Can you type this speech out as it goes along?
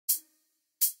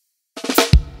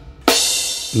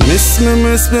Miss me,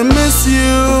 miss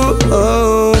you,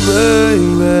 oh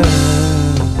baby.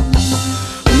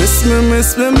 Miss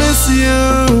me, miss you,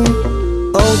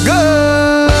 oh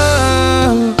girl.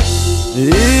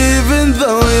 Even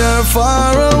though you're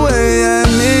far away, I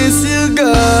miss you,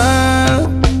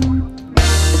 girl.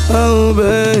 Oh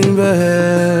baby.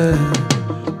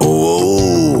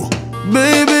 Oh,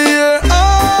 baby, you're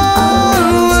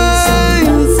always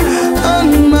on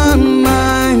my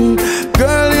mind.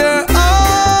 Girl, you're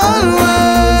always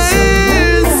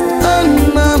on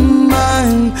my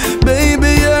mind.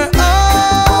 Baby, you're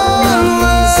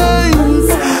always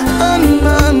on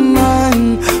my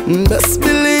mind. Best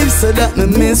believe so that me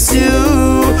miss you.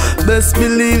 Best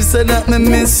believe so that me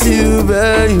miss you,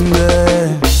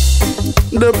 baby.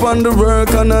 Dep on the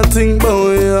work and I think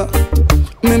about you,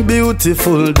 me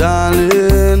beautiful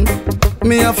darling.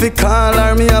 Me have to call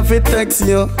or me have to text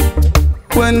you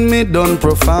when me done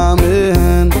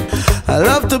performing. I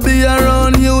love to be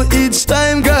around you each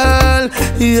time, girl.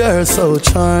 You're so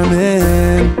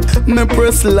charming. Me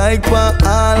press like for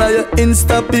all of your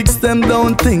Insta pics, them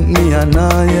don't think me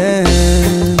annoying.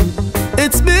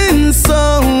 It's been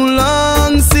so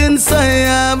long since I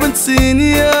haven't seen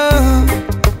you.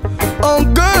 Oh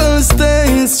girl,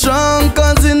 stay strong,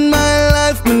 cause in my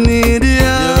life me need you.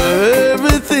 You're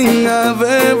everything I've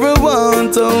ever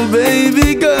wanted, oh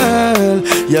baby girl.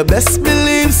 You best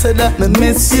believe so that me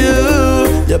miss you.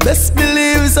 You best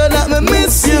believe so that me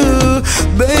miss you.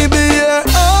 Baby, you're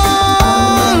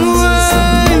always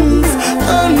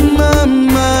on my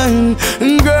mind.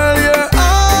 Girl, you're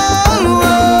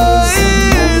always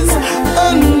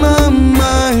on my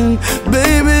mind.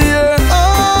 Baby, you're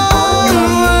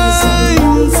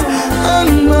on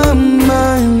my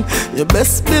mind. You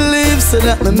best believe so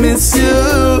that me miss you.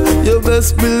 You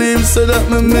best believe so that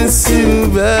me miss you,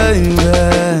 baby.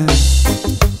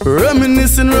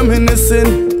 Reminiscing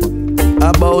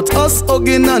about us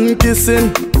hugging and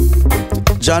kissing.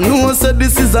 Jah know said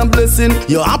this is a blessing.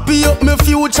 You happy up my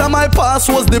future, my past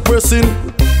was depressing.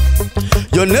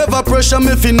 You never pressure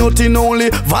me for nothing, only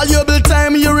valuable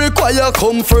time you require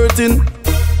comforting.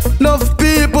 Enough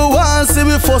people want to see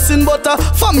me fussing, but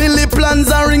family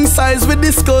plans and ring size we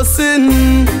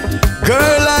discussing.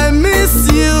 Girl, I miss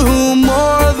you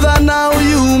more than how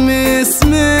you miss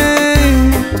me.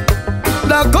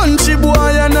 The country boy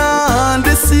and I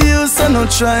this you, so no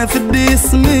try to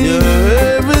diss me. You're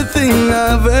everything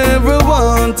I've ever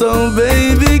wanted, oh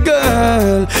baby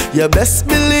girl. You best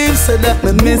believe so that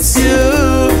me miss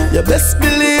you. You best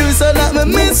believe so that me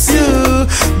miss you.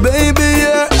 Baby,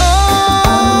 you're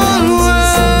always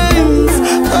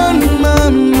on my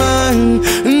mind.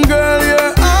 Girl,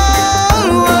 you're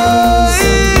always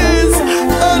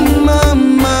on my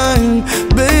mind.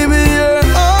 Baby, you're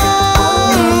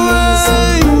always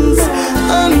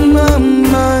on my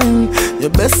mind. You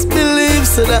best believe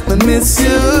so that me miss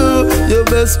you. You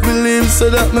best believe so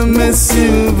that me miss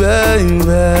you, baby.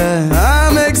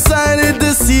 I'm excited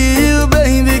to see you,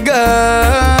 baby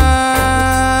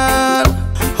girl.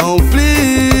 Oh,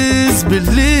 please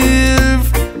believe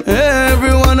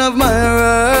every one of my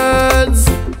words.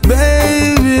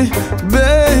 Baby,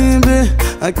 baby,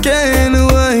 I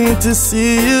can't wait to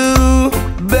see you.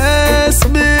 Best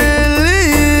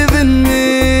believe in me.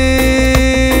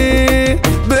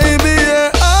 Baby,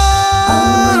 you're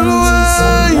always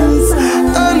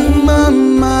on my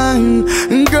mind.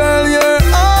 Girl, you're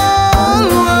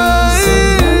always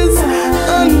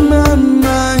on my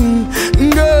mind.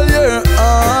 Girl, you're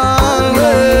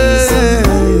always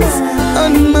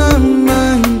on my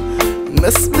mind.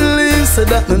 Best believe so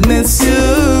that me miss you.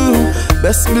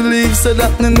 Best believe so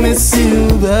that me miss you,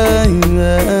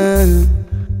 baby.